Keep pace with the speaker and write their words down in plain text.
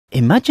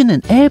Imagine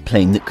an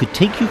airplane that could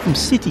take you from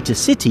city to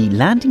city,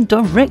 landing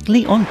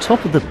directly on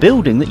top of the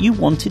building that you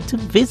wanted to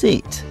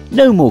visit.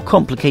 No more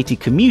complicated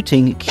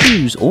commuting,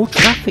 queues or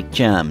traffic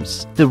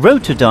jams. The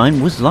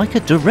Rotodyne was like a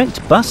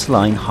direct bus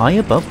line high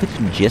above the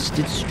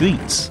congested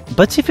streets.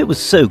 But if it was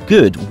so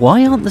good,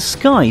 why aren't the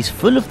skies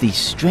full of these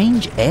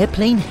strange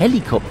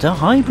airplane-helicopter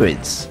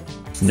hybrids?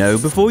 Know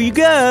before you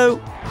go!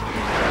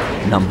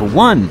 Number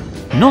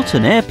 1. Not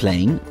an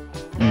airplane,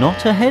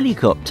 not a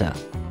helicopter.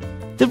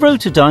 The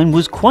Rotodyne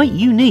was quite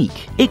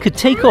unique. It could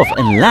take off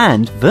and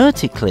land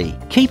vertically,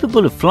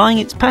 capable of flying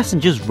its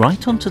passengers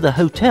right onto the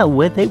hotel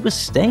where they were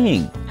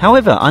staying.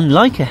 However,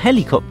 unlike a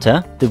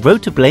helicopter, the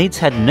rotor-blades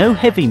had no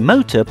heavy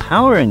motor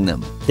powering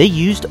them. They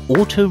used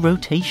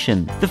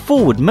autorotation. The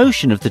forward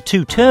motion of the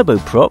two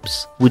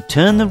turboprops would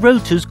turn the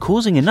rotors,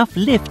 causing enough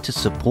lift to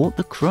support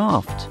the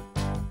craft.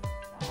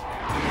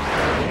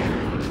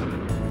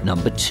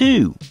 Number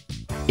 2.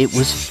 It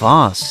was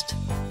fast.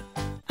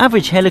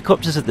 Average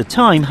helicopters at the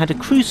time had a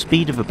cruise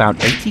speed of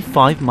about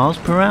 85 miles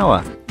per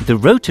hour. The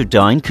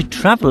Rotodyne could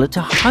travel at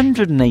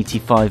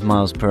 185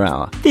 miles per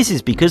hour. This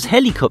is because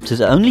helicopters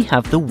only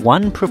have the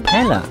one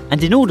propeller,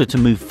 and in order to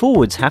move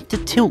forwards have to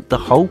tilt the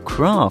whole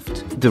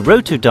craft. The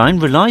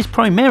Rotodyne relies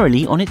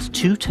primarily on its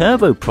two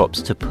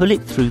turboprops to pull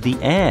it through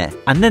the air,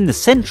 and then the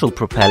central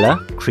propeller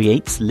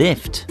creates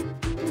lift.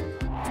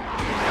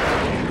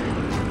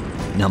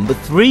 Number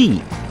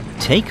 3.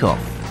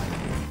 Takeoff.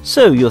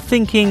 So you're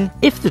thinking,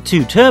 if the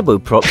two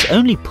turboprops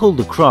only pull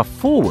the craft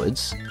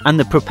forwards and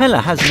the propeller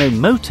has no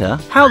motor,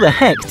 how the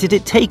heck did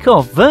it take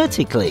off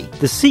vertically?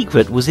 The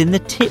secret was in the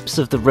tips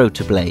of the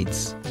rotor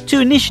blades. To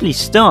initially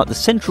start the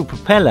central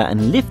propeller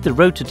and lift the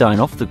Rotodyne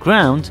off the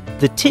ground,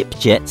 the tip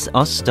jets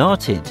are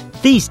started.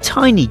 These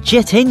tiny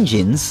jet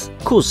engines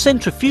cause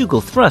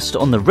centrifugal thrust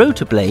on the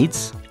rotor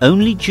blades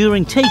only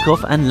during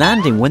takeoff and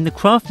landing, when the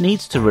craft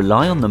needs to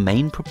rely on the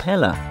main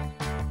propeller.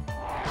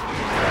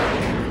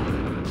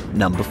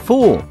 Number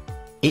 4.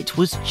 It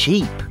was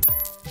cheap.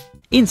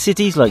 In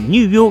cities like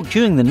New York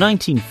during the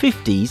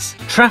 1950s,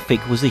 traffic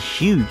was a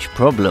huge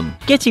problem.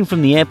 Getting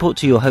from the airport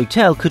to your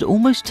hotel could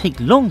almost take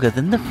longer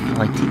than the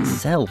flight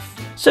itself.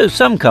 So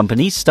some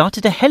companies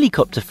started a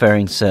helicopter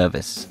ferrying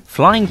service,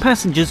 flying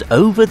passengers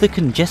over the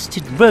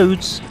congested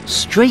roads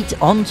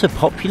straight onto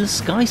popular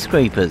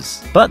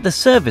skyscrapers. But the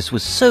service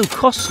was so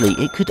costly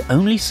it could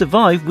only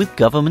survive with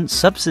government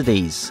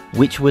subsidies,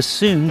 which were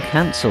soon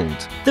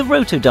cancelled. The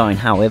Rotodyne,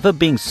 however,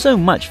 being so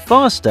much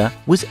faster,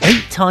 was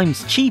 8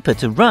 times cheaper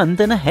to run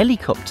than a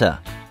helicopter.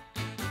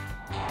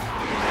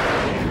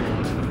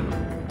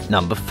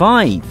 Number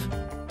 5.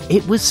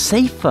 It was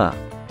safer.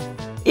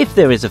 If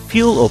there is a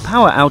fuel or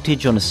power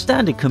outage on a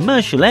standard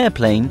commercial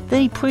airplane,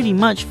 they pretty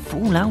much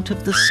fall out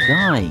of the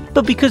sky.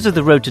 But because of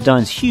the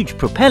Rotodyne's huge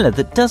propeller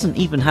that doesn't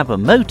even have a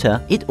motor,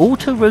 it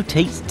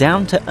auto-rotates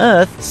down to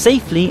Earth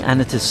safely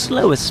and at a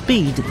slower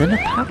speed than a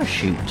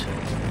parachute.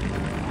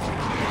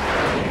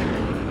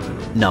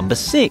 Number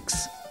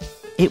 6.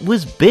 It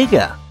was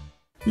bigger.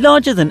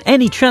 Larger than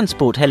any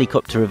transport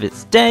helicopter of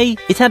its day,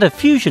 it had a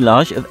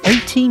fuselage of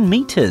 18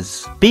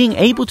 meters, being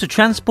able to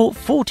transport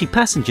 40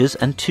 passengers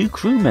and 2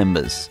 crew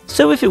members.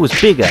 So if it was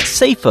bigger,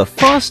 safer,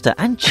 faster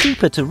and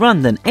cheaper to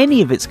run than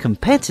any of its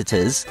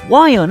competitors,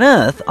 why on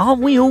earth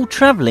aren't we all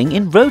travelling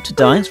in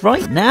Rotodynes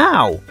right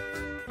now?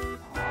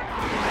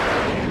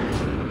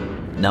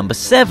 Number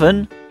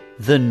 7.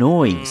 The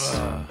noise.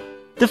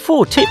 The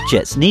 4 tip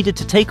jets needed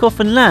to take off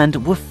and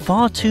land were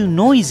far too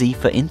noisy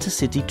for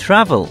intercity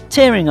travel,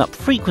 tearing up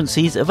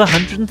frequencies of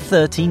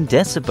 113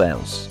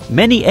 decibels.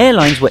 Many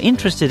airlines were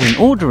interested in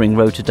ordering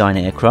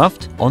Rotodyne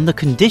aircraft on the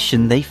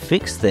condition they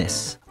fix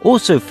this.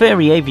 Also,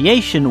 ferry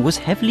aviation was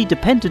heavily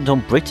dependent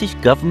on British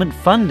government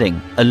funding,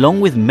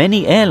 along with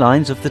many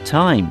airlines of the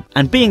time.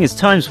 And being as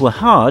times were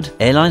hard,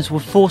 airlines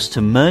were forced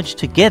to merge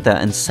together,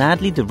 and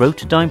sadly the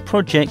Rotodyne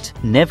project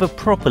never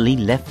properly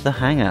left the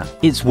hangar.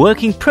 Its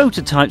working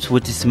prototypes were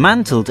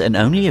dismantled and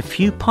only a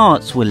few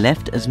parts were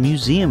left as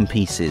museum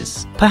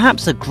pieces.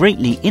 Perhaps a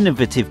greatly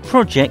innovative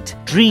project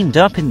dreamed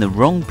up in the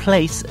wrong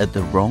place at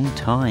the wrong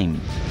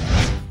time.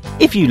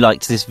 If you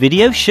liked this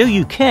video, show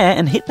you care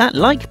and hit that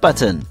like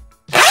button.